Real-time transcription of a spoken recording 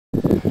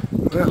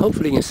Well,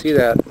 hopefully you can see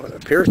that what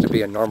appears to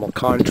be a normal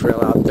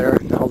contrail out there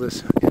and all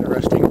this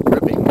interesting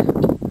ribbing.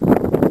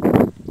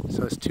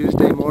 So it's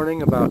Tuesday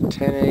morning about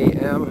 10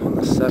 a.m. on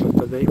the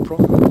 7th of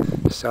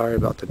April. Sorry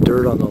about the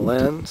dirt on the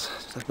lens.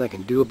 There's nothing I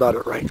can do about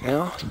it right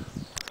now.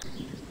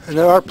 And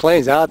there are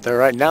planes out there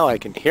right now. I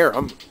can hear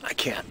them. I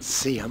can't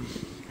see them.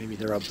 Maybe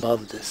they're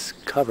above this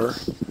cover.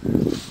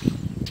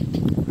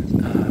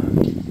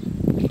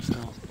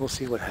 So we'll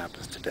see what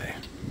happens today.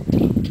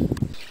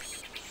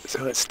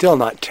 So it's still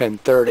not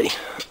 10:30.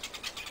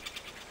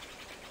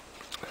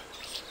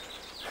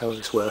 Hell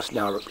is west,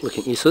 now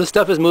looking east. So this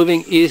stuff is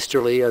moving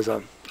easterly as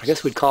a, I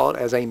guess we'd call it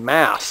as a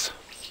mass.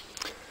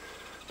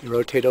 You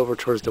rotate over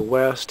towards the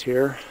west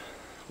here.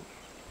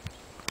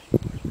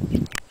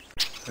 And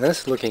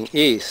this is looking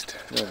east.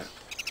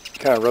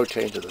 Kind of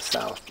rotating to the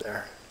south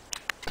there.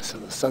 So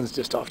the sun's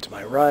just off to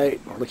my right.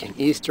 We're looking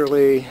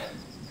easterly.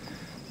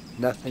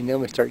 Nothing.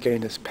 Then we start getting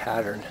this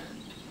pattern.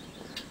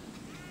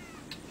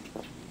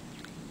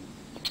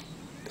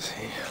 Let's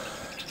see.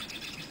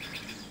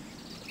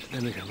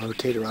 Then we can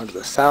rotate around to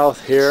the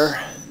south here.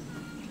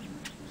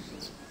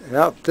 And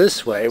out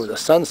this way, where the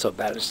sun's so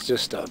bad, it's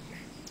just a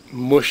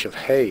mush of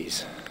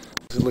haze.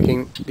 This is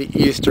looking the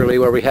easterly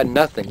where we had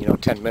nothing,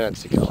 10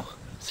 minutes ago.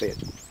 See, at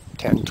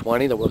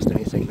 10:20, there wasn't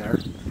anything there.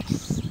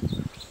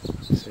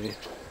 See?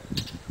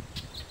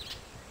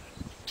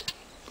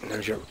 And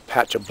there's your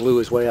patch of blue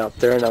is way out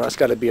there. Now that's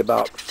got to be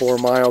about 4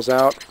 miles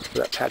out for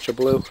that patch of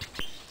blue.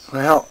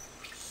 Well,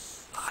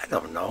 I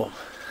don't know.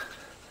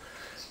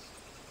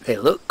 They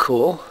look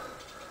cool.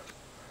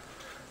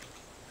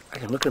 I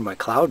can look at my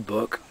cloud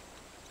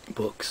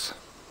books.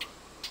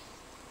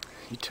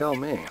 You tell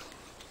me.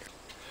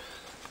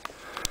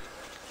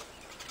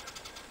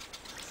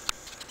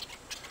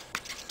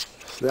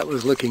 So that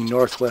was looking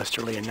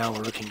northwesterly, and now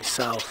we're looking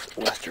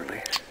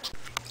southwesterly.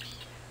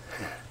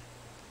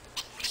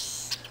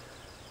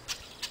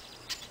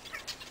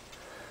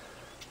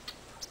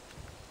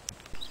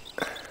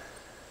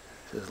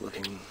 This is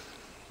looking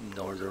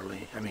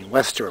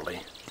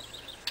westerly.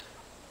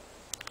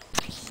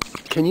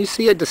 Can you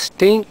see a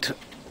distinct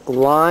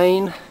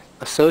line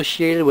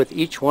associated with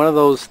each one of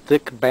those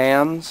thick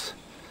bands?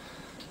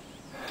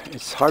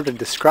 It's hard to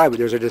describe it.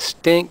 There's a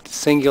distinct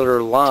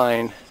singular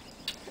line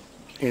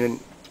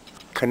in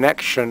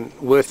connection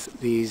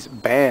with these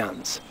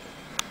bands.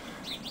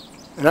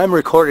 And I'm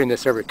recording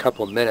this every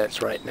couple of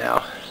minutes right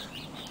now.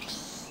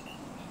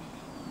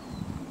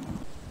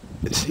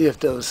 See if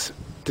those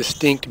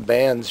distinct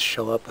bands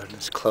show up in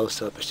this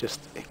close-up. It's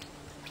just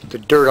the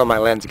dirt on my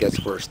lens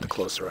gets worse the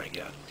closer I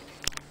get.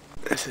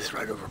 This is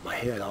right over my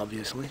head,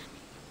 obviously.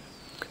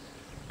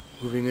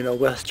 Moving in a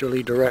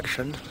westerly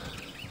direction.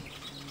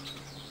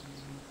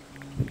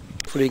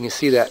 Hopefully you can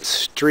see that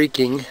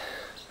streaking.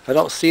 I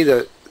don't see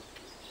those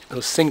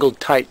single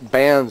tight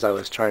bands I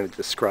was trying to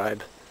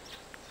describe.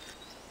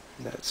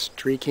 That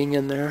streaking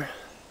in there.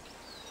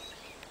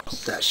 Hope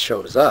that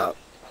shows up.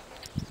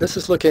 This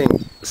is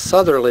looking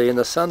southerly and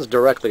the sun's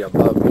directly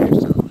above me,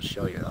 so I'll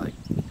show you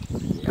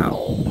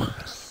yow.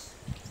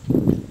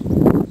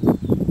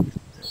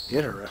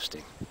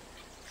 Interesting.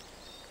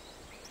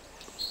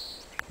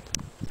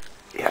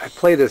 Yeah, I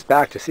play this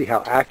back to see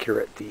how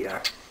accurate the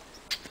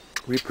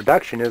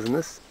reproduction is, and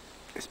this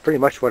is pretty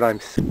much what I'm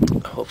seeing.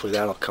 Hopefully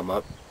that'll come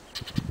up.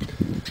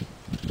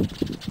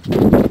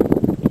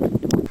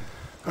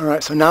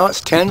 Alright, so now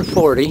it's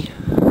 10:40.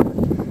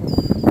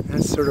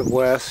 That's sort of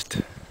west.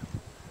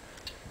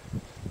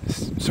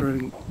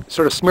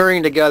 Sort of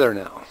smearing together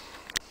now.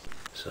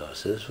 So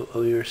is this what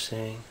we were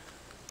seeing?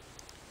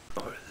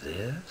 Or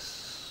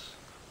this?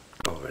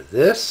 Or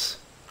this?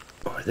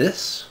 Or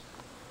this?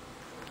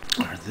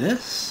 Or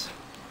this?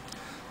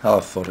 I'll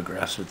have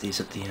photographs with these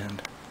at the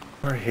end.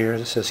 We're here.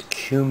 This says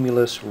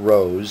Cumulus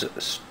Rose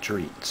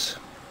Streets.